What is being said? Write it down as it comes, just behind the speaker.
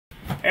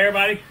Hey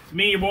everybody, it's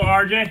me, your boy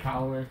RJ.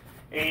 Colin.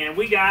 And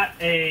we got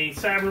a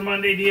Cyber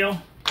Monday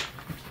deal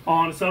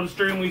on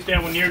SodaStream. We used to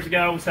have one years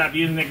ago. We stopped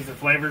using it because the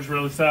flavors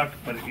really suck.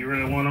 But if you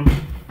really want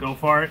them, go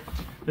for it.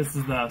 This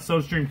is the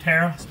SodaStream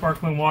Terra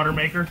sparkling water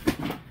maker.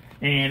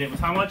 And it was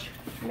how much?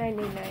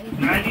 $99.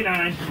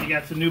 $99. We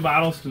got some new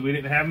bottles because we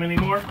didn't have them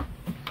anymore.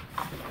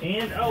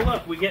 And oh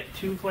look, we get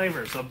two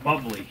flavors of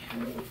bubbly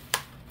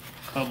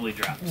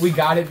drops. We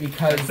got it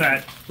because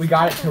we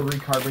got it to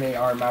recarbonate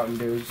our Mountain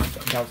Dews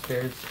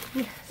downstairs.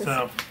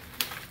 So,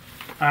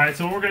 alright,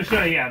 so what we're going to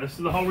show you, this is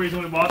the whole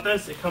reason we bought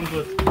this. It comes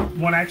with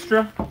one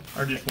extra,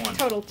 or just one?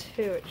 Total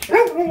two.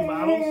 Two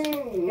bottles.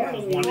 Yeah,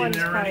 There's one in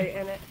there already.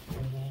 in it.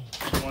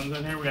 One's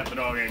in here. We got the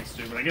dog eggs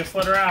too, but I guess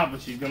let her out,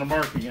 but she's going to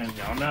bark again.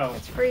 Y'all know.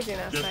 It's freezing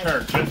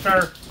outside. Just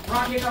her.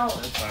 Rock it out.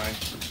 That's fine.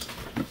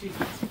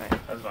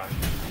 That's fine.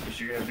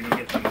 You're going to have to go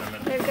get them in a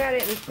minute. They've got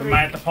it in We three. might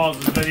have to pause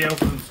this video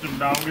for the stupid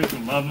doggers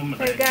who love them.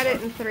 They've got it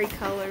in three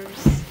colors.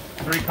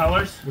 Three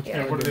colors?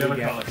 Yeah. What are the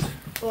other colors?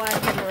 Black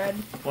and red.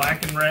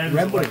 Black and red.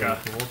 Red Like would a,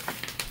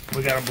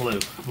 we got a blue.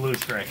 Blue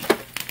straight.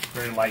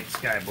 Very light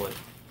sky blue.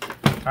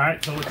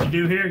 Alright, so what you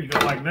do here, you go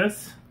like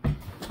this.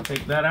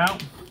 Take that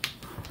out.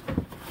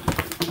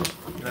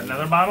 Get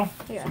another bottle.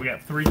 Yeah. So we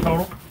got three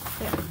total.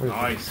 Yeah.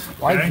 Nice.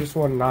 Why Okay. is this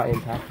one not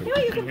impacted? You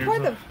know, you can here's pour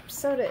the- the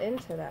soda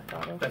into that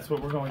bottle. That's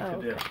what we're going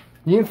to do.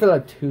 You can fill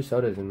like 2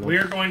 sodas in this.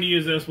 We're going to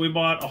use this. We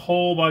bought a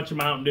whole bunch of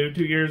Mountain Dew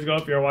 2 years ago.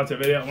 If you ever watched that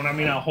video, when I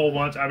mean a whole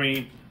bunch, I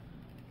mean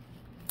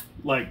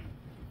like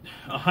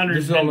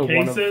 110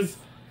 cases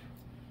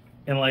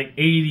and like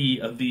 80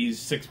 of these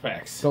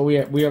 6-packs. So we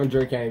haven't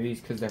drank any of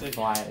these because they're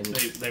flat. And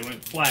They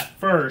went flat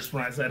first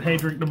when I said, hey,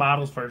 drink the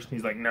bottles first. And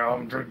he's like, no,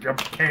 I'm drinking up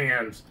the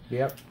cans.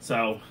 Yep.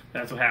 So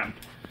that's what happened.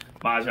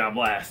 Baja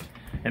Blast.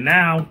 And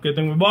now, good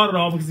thing we bought it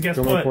all because guess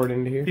Don't what? pour it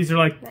into here. These are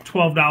like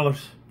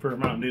 $12 for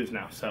Mountain Dews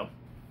now. So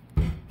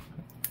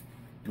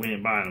we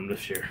ain't buying them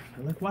this year.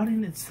 They're like, why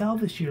didn't it sell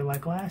this year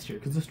like last year?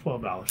 Because it's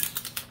 $12.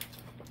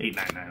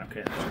 $8.99.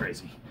 Okay, that's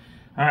crazy.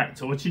 All right,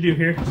 so what you do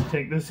here is you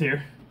take this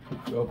here.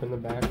 You open the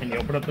back. And you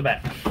open up the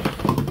back.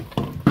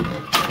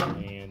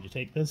 And you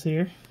take this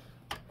here.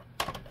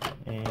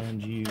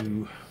 And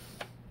you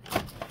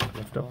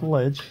lift up the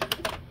ledge.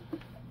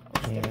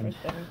 And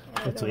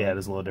it's, yeah, it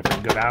is a little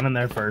different. Go down in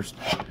there first.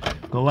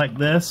 Go like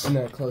this. And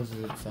then it closes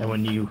itself. And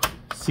when you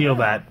seal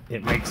that,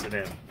 it makes it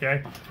in.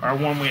 Okay? Our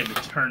one, we had to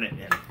turn it in.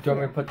 Do you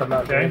want me to put them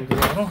out there? Okay?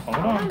 Hold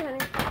on.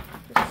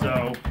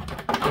 So,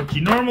 what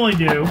you normally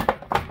do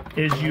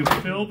is you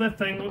fill the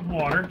thing with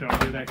water. Don't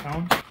do that,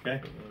 Colin.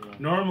 Okay?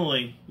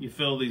 Normally, you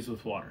fill these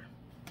with water.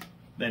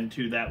 Then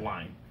to that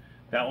line.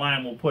 That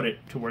line will put it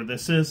to where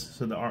this is,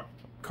 so the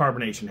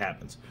carbonation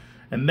happens.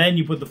 And then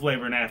you put the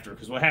flavor in after.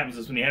 Because what happens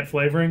is when you add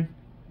flavoring,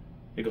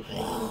 it goes...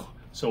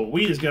 So what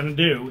we is going to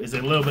do is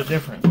a little bit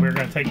different. We're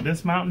going to take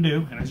this Mountain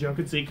Dew, and as y'all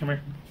can see, come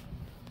here.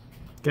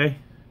 Okay?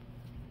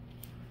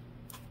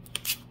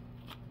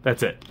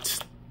 That's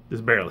it.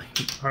 Just barely.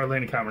 Hardly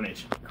any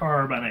carbonation.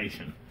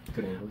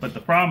 But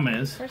the problem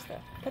is... Where's the...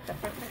 Put the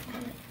front back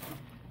on it.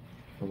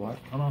 For what?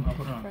 Hold on, I'll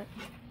put it on.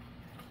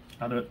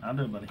 I'll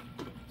do it, buddy.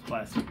 It's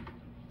plastic.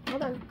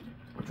 Hold on.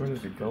 Which way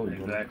does it go?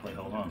 Exactly,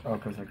 hold on. Oh,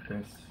 it goes like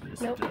this.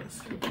 Yes, Nope. it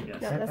is.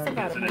 Yes. No, that's the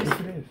bottom. Yes, it is. Yes,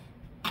 it is.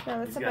 No,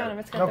 that's the got bottom. it.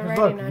 It's got No, the 'cause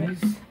writing look, on it.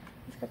 these...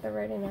 It's got the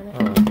writing on it.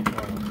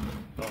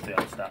 Don't say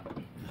I'll stop.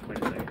 Just wait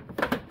a second.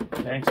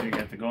 Okay, so you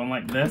have to go in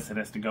like this. It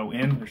has to go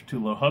in. There's 2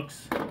 little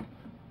hooks.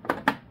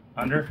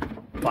 Under.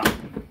 Pop.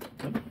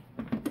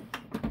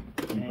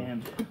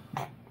 And...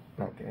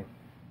 Okay.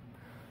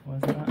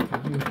 Was it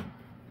not?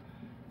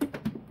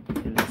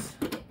 It is.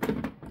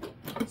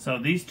 So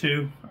these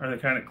 2 are the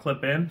kind of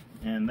clip in,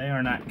 and they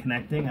are not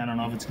connecting. I don't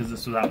know if it's because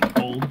this was out in the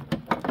cold.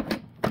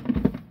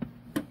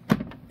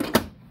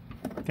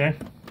 Okay.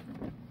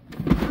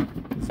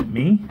 Is it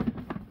me?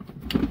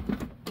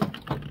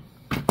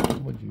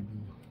 What'd you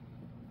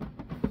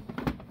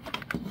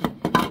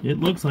do? It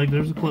looks like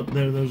there's a clip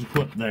there. There's a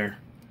clip there.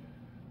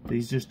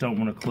 These just don't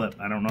want to clip.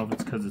 I don't know if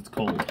it's because it's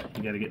cold.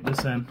 You got to get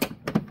this in.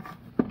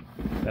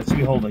 That's what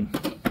you're holding,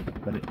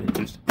 but it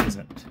just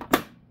isn't.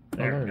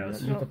 There it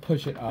goes. You have to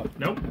push it up.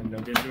 Nope.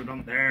 Didn't do it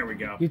on. There we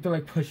go. You have to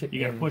like push it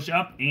You in. got to push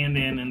up and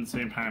in at the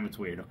same time. It's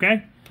weird.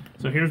 Okay.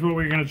 So here's what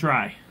we're gonna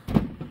try.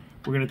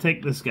 We're gonna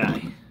take this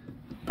guy.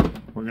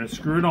 We're gonna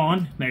screw it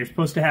on. Now you're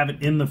supposed to have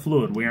it in the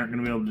fluid. We aren't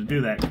gonna be able to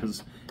do that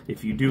because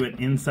if you do it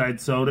inside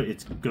soda,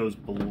 it goes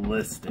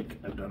ballistic.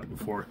 I've done it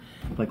before,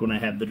 like when I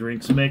had the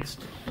drinks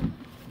mixed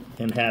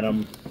and had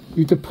them.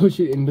 You have to push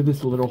it into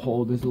this little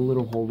hole. There's a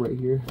little hole right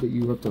here that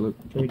you have to look.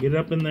 Okay, get it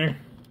up in there,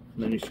 and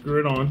then you screw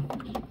it on.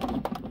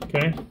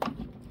 Okay.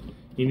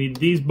 You need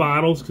these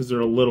bottles because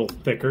they're a little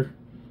thicker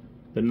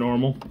than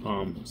normal.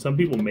 Some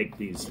people make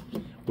these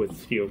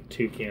with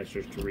 2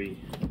 canisters to Did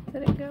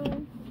it go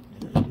in?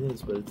 It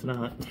is, but it's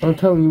not. I'm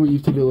telling you what you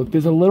have to do. Look,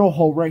 there's a little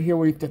hole right here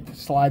where you have to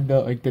slide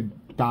the the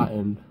dot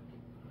in.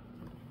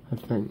 I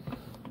think.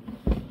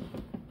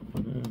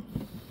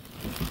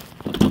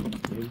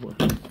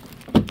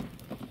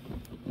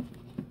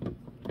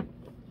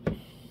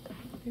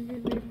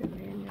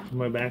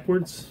 Am I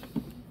backwards?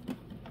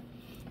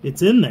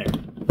 It's in there.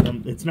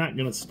 it's not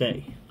gonna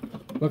stay.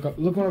 Look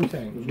what I'm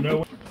saying. There's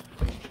no.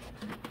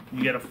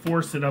 You gotta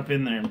force it up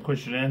in there and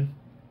push it in,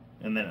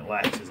 and then it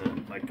latches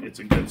in. Like it's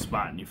a good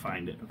spot, and you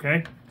find it.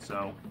 Okay,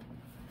 so.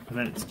 And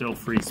then it still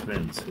free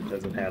spins. It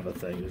doesn't have a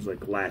thing. There's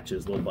like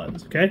latches, little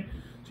buttons, okay?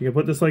 So you can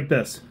put this like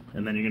this,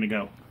 and then you're gonna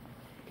go.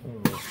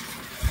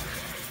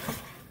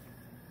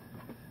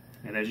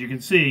 And as you can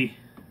see,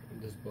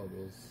 there's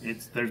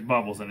bubbles. There's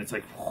bubbles, and it's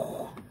like,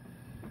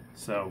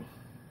 so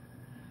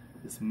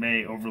this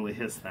may overly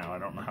hiss now. I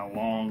don't know how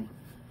long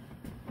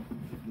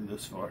do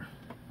this for.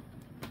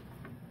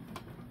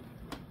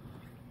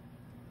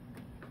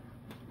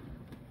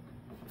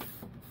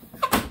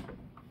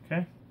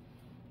 Okay.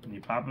 And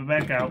you pop it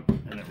back out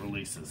and it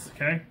releases,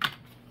 okay?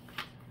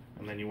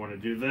 And then you want to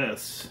do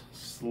this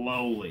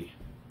slowly.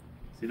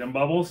 See them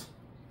bubbles?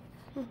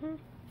 Mm-hmm.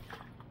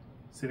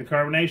 See the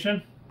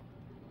carbonation?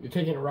 You're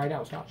taking it right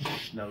out, stop.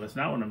 No, that's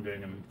not what I'm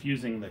doing. I'm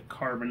infusing the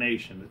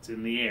carbonation that's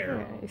in the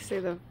air Yeah, you see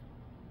the...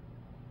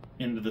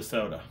 into the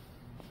soda.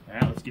 All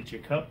right, let's get you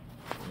a cup.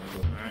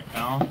 All right,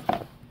 Al.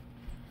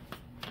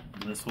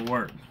 This will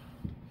work.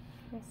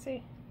 Let's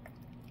see.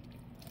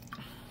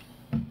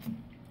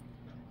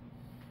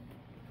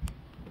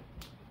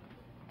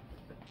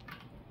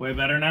 Way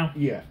better now?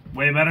 Yeah.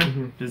 Way better?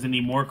 Mm-hmm. Does it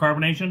need more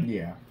carbonation?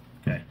 Yeah.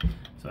 Okay.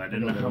 So I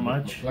didn't know how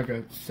much. Like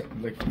a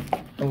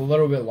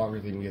little bit longer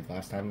than you did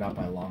last time, not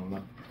by long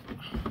though.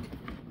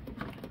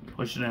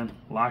 Push it in,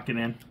 lock it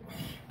in.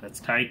 That's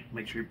tight.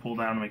 Make sure you pull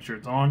down to make sure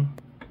it's on.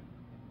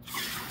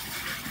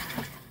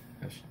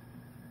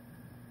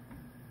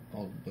 A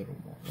little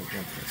more. There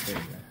you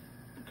go.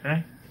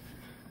 Okay.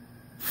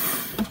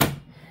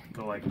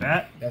 Go like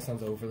that. That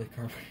sounds overly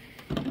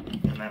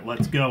carbonated. And that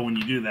lets go when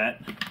you do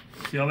that.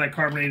 See all that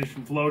carbonate is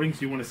from floating,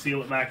 so you want to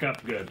seal it back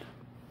up good.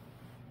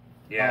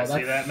 Yeah,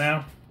 see that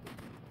now?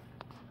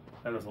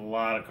 That is a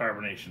lot of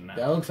carbonation now.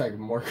 That looks like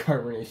more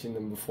carbonation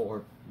than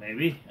before.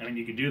 Maybe. I mean,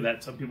 you could do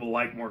that. Some people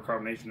like more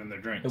carbonation in their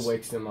drinks. It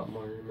wakes them up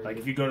more. Like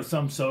if you go to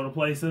some soda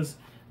places,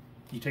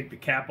 you take the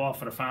cap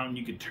off at a fountain,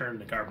 you could turn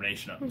the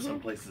carbonation up. Mm-hmm. Some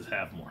places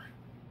have more.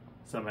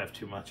 Some have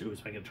too much. Ooh,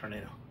 it's making a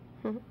tornado.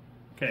 Mm-hmm.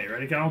 Okay,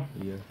 ready, Cal?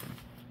 Yeah.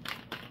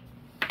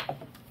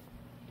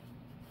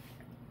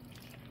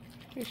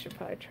 You should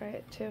probably try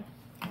it too.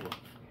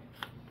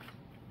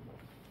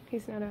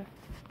 He's not a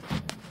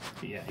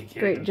he can't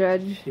great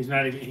judge. He's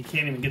not even. He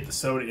can't even get the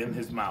soda in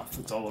his mouth.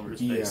 It's all over his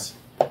face.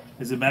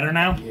 Is it better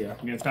now? Yeah.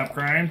 You gonna stop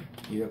crying?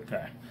 Yep.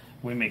 Okay.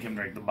 We make him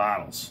drink the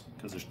bottles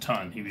because there's a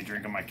ton. He'd be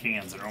drinking my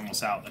cans that are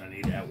almost out that I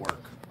need at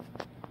work.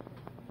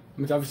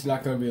 It's obviously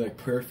not going to be like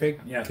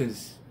perfect. Yeah.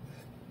 Because.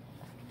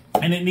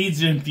 And it needs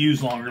to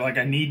infuse longer. Like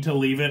I need to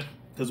leave it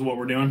because of what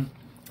we're doing.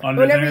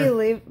 Under Whenever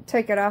there, you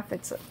take it off,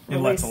 it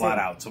lets a lot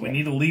out. So we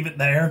need to leave it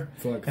there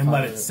like and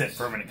let it sit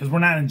for a minute because we're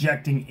not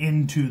injecting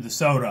into the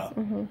soda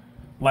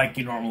like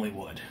you normally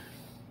would.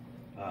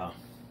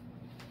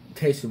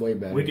 Tastes way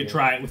better. We could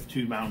try it with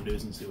 2 Mountain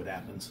Dews and see what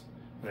happens.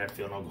 But I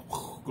feel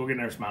I'll go get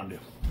another Mountain Dew.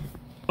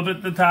 A little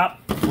bit at the top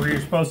where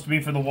you're supposed to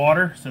be for the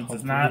water, since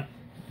it's not.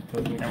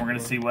 And we're going to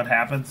see what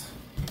happens.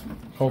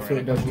 Hopefully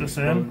it doesn't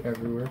explode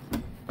everywhere.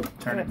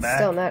 Turn it it's back.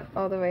 still not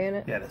all the way in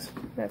it. Yeah, it is.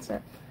 That's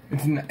not.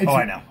 It's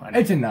I know.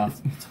 It's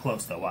enough. It's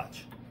close though.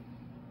 Watch.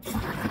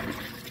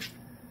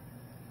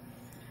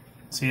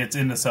 See, it's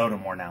in the soda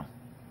more now.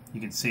 You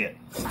can see it.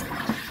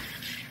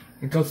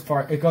 It goes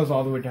far. It goes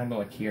all the way down to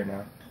like here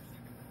now.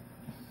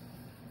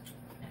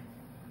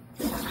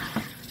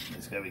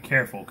 Just gotta be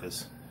careful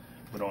because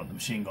we don't want the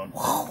machine going.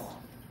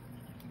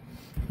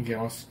 You get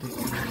all sticky.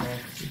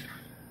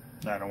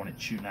 I don't want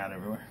it shooting out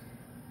everywhere.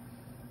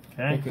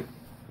 Okay.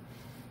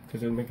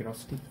 Because it'll make it all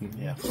sticky.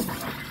 Yeah.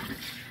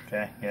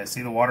 Okay. Yeah.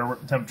 See the water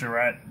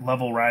temperature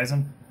level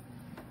rising.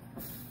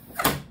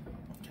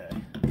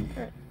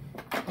 Okay.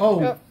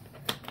 Oh.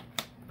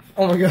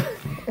 Oh my god.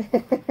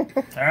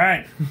 All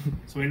right.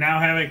 So we now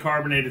have a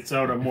carbonated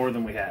soda more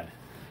than we had.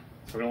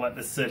 So we're gonna let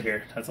this sit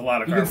here. That's a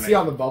lot of carbonate. You can see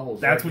all the bubbles.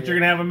 That's what you're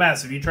gonna have a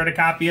mess. If you try to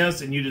copy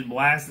us and you just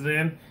blast it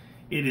in,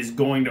 it is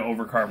going to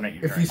overcarbonate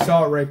your drink. If you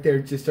saw it right there,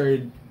 it just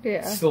started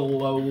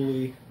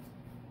slowly.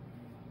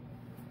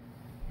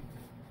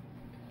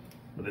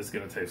 But this is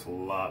gonna taste a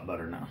lot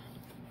better now.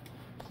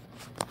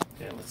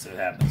 Okay, let's see what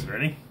happens.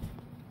 Ready?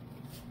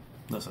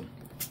 Listen.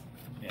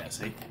 Yeah,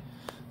 see?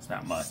 It's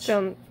not much.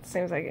 Still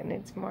seems like it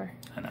needs more.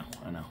 I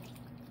know.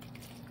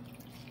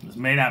 This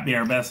may not be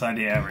our best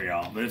idea ever,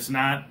 y'all. But if it's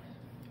not,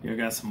 you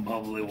got some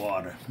bubbly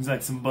water. It's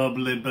like some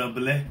bubbly.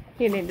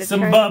 You need to some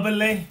try.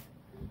 bubbly.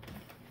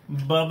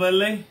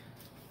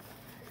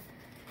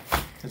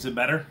 Is it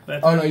better?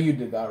 Oh no, you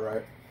did that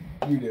right.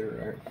 You did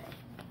it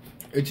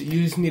right.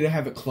 You just need to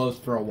have it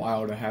closed for a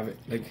while to have it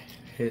like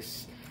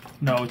hiss.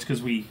 No, it's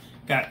because we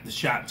got the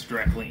shots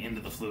directly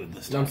into the fluid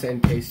this time. You know what I'm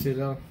saying? Taste it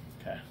though.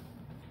 Okay.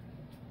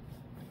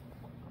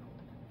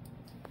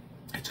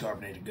 It's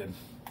carbonated good.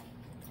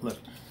 Look.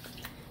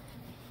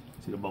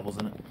 See the bubbles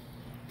in it?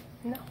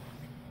 No.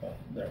 Oh,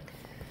 there.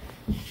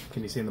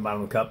 Can you see in the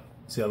bottom of the cup?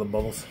 See all the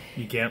bubbles?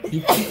 You can't?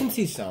 You can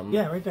see some.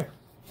 Yeah, right there.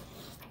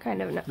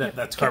 Kind of. No.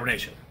 That's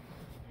carbonation.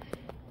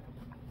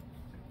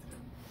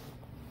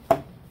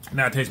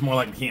 Now it tastes more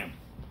like a can.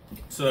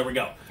 So there we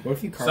go. What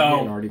if you carbonate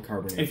and already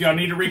carbonate? If y'all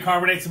need to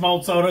recarbonate some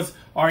old sodas,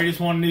 or you just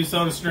want a new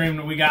SodaStream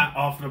that we got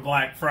off the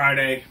Black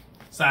Friday,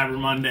 Cyber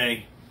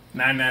Monday,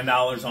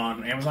 $99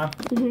 on Amazon.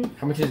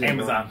 How much is it?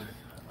 Amazon.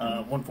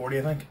 $140,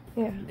 I think.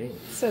 Yeah, it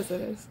says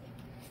it is.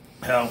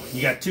 So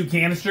you got 2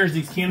 canisters.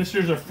 These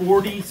canisters are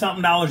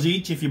 $40-something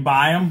each if you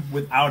buy them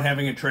without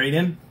having a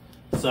trade-in.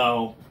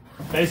 So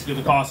basically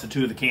the cost of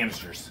 2 of the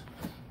canisters.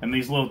 And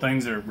these little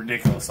things are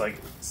ridiculous,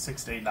 like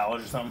 $6 to $8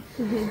 or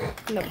something.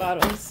 And the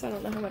bottles, I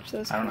don't know how much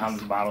those I don't know how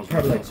these bottles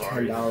Probably like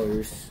are.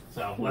 $10.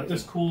 So let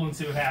this cool and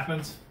see what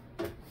happens.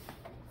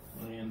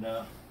 And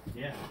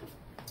yeah,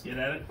 get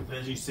at it.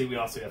 As you see, we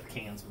also got the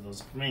cans, but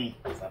those are for me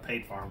because I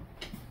paid for them.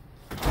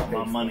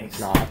 My money.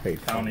 No, I paid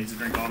for I don't them. need to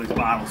drink all these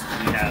bottles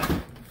because we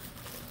have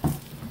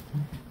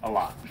a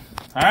lot.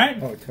 All right.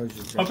 Oh, it tells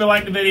you. Hope you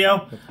liked the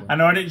video. I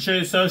know I didn't show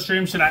you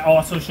SodaStream. Should I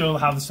also show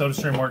how the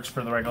SodaStream works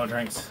for the regular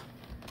drinks?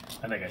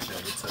 I think I should.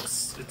 It's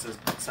a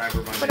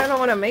Cyber Monday. But I don't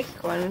want to make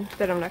one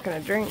that I'm not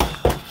going to drink.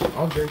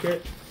 I'll drink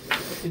it.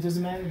 It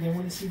doesn't matter. They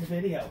want to see the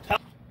video. All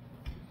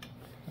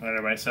right,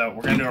 everybody. So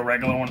we're gonna do a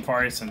regular one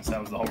for you since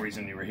that was the whole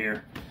reason you were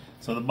here.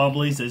 So the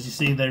bubblies, as you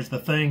see, there's the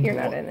thing. You're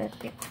not in it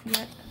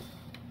yet.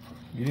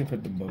 You didn't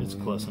put the bubble. It's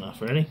close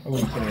enough. Ready? I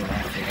wouldn't put it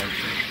after.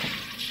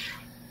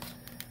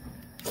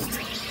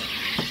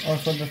 Oh,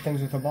 it's one of the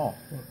things with the ball.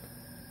 Look.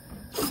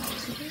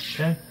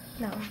 Okay.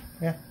 No.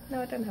 Yeah.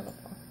 No, it doesn't have a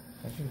ball.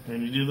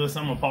 When you do this,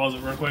 I'm gonna pause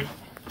it real quick.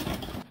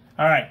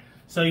 All right.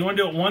 So you want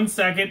to do it 1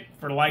 second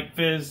for light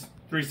fizz,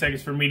 3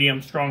 seconds for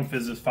medium, strong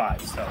fizz is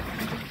 5. So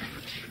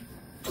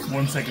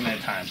 1 second at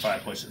a time,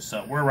 5 pushes.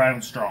 So we're right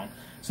on strong.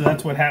 So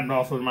that's what happened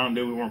off of the Mountain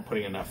Dew. We weren't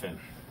putting enough in.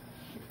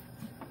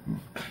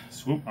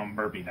 Swoop. I'm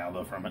burpy now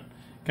though from it.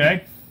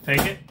 Okay.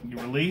 Take it. You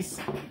release,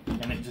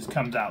 and it just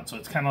comes out. So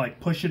it's kind of like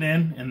push it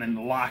in and then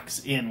locks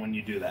in when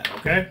you do that.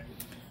 Okay.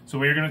 So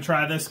we're gonna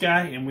try this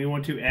guy, and we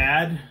want to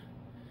add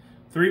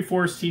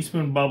 3/4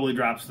 teaspoon bubbly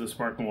drops of the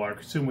sparkling water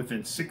consumed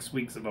within 6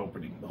 weeks of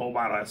opening. The whole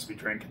bottle has to be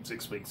drank in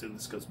 6 weeks, and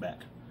this goes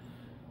back.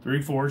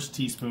 3/4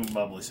 teaspoon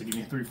bubbly. So give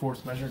me a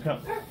 3/4 measuring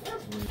cup.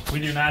 We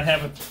do not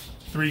have a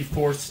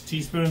 3/4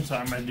 teaspoon, so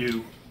I'm going to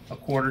do a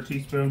 1/4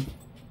 teaspoon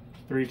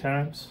 3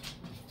 times.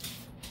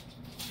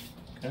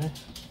 Okay.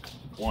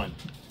 1.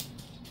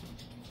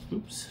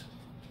 Oops.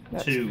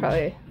 That's 2.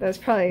 probably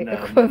No,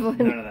 equivalent.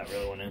 none of that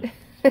really went in.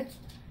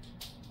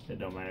 It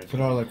don't matter. It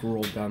all like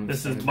rolled down.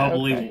 This is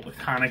bubbly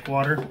tonic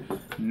water.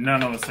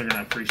 None of us are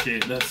gonna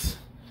appreciate this,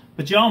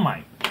 but y'all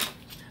might.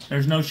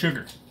 There's no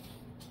sugar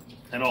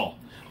at all,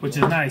 which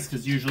is nice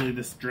because usually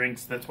this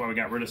drinks. That's why we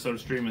got rid of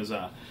SodaStream. Is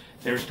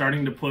they were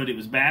starting to put. It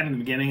was bad in the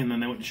beginning, and then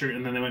they went to sugar,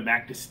 and then they went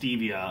back to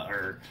stevia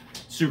or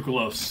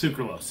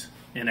sucralose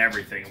in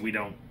everything. We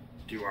don't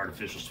do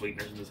artificial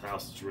sweeteners in this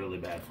house. It's really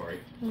bad for you.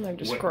 And they're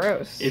just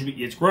gross.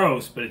 It's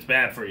gross, but it's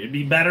bad for you. It'd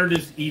be better to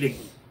just eat a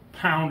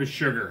pound of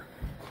sugar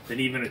than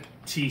even a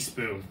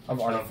teaspoon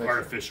of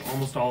artificial.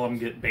 Almost all of them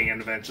get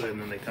banned eventually,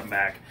 and then they come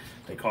back.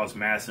 They cause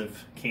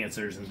massive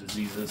cancers and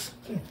diseases.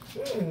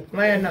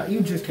 Man, no,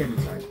 you just came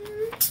inside.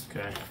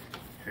 Okay,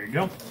 here you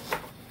go.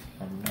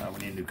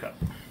 We need a new cup.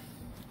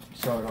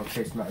 So I don't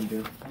taste Mountain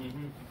Dew.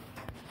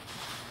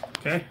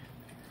 Okay,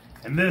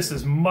 and this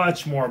is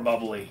much more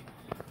bubbly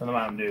than the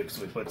Mountain Dew because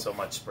we put so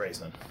much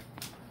sprays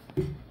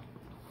in.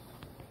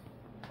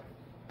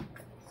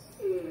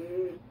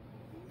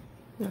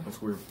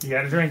 That's weird. You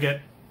gotta drink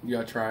it. You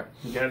gotta try it.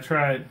 You gotta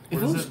try it.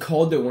 If it was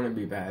cold, it wouldn't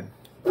be bad.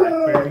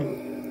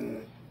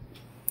 Blackberry.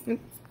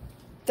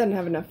 Doesn't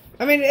have enough.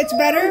 I mean, it's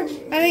better, I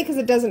think, because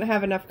it doesn't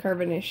have enough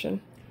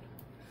carbonation.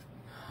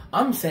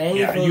 I'm saying,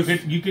 Yeah,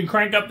 you can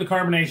crank up the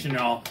carbonation,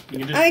 y'all. You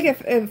can just, I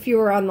think if you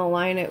were on the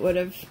line, it would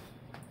have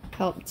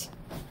helped.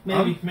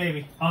 maybe.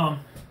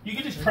 You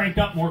can just crank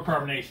up more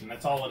carbonation.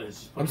 That's all it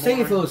is. I'm saying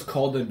if it was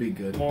cold, it'd be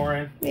good. More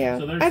in. Yeah,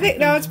 So there's I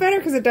think some it's better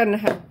because it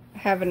doesn't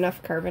have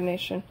enough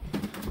carbonation.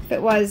 If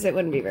it was, it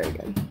wouldn't be very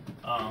good.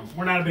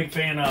 We're not a big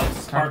fan of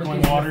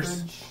sparkling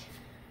waters.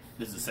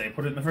 Does it say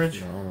put it in the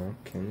fridge? No,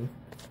 can you?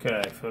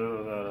 Okay. It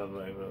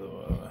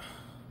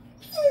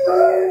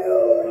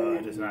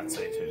does not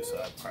say to, so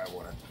I probably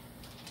wouldn't.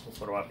 We'll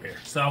put them up here.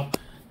 So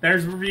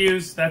there's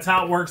reviews. That's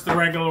how it works the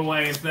regular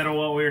way instead of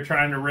what we were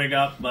trying to rig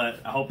up. But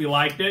I hope you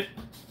liked it.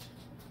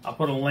 I'll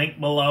put a link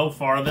below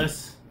for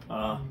this.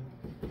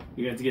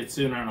 You guys get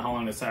sooner. I don't know how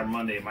long it's Cyber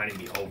Monday. It might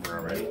even be over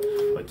already.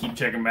 But keep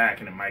checking back,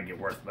 and it might get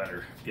worth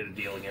better. Get a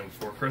deal again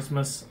before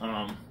Christmas.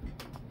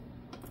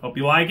 Hope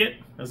you like it,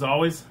 as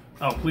always.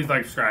 Oh, please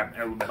like, subscribe.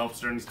 Everybody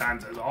helps during these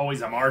times. As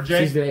always, I'm RJ.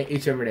 Tuesday,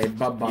 each every day.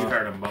 Bye-bye. You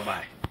heard him.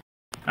 Bye-bye.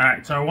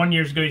 Alright, so 1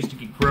 year ago, it used to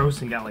get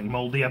gross and got like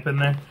moldy up in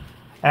there.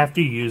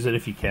 After you use it,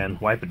 if you can,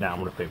 wipe it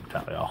down with a paper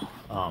towel.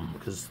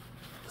 Because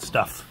the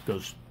stuff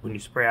goes, when you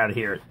spray out of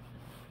here,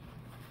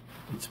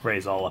 it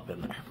sprays all up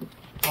in there.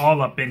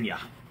 All up in ya.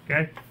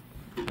 Okay?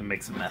 It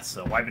makes a mess.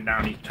 So wipe it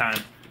down each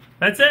time.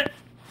 That's it.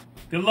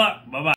 Good luck. Bye-bye.